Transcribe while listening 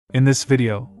In this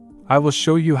video, I will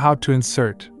show you how to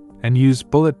insert and use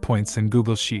bullet points in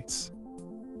Google Sheets.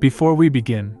 Before we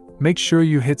begin, make sure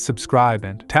you hit subscribe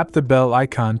and tap the bell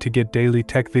icon to get daily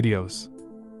tech videos.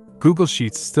 Google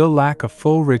Sheets still lack a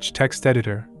full rich text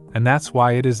editor, and that's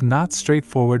why it is not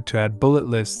straightforward to add bullet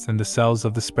lists in the cells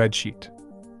of the spreadsheet.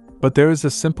 But there is a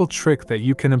simple trick that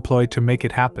you can employ to make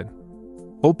it happen.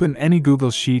 Open any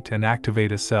Google Sheet and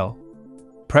activate a cell.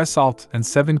 Press Alt and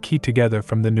 7 key together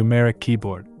from the numeric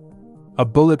keyboard. A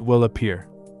bullet will appear.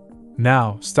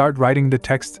 Now, start writing the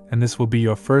text, and this will be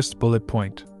your first bullet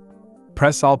point.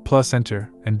 Press Alt plus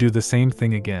Enter and do the same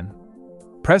thing again.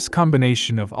 Press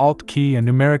combination of Alt key and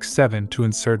numeric 7 to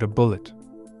insert a bullet.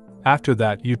 After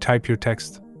that, you type your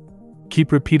text.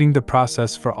 Keep repeating the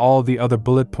process for all the other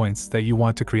bullet points that you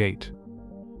want to create.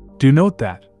 Do note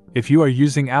that, if you are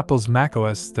using Apple's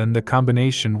macOS, then the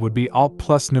combination would be Alt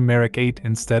plus numeric 8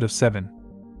 instead of 7.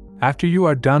 After you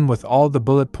are done with all the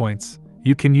bullet points,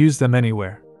 you can use them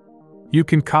anywhere. You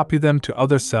can copy them to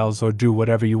other cells or do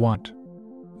whatever you want.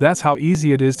 That's how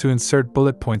easy it is to insert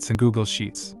bullet points in Google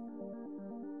Sheets.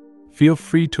 Feel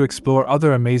free to explore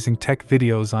other amazing tech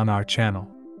videos on our channel.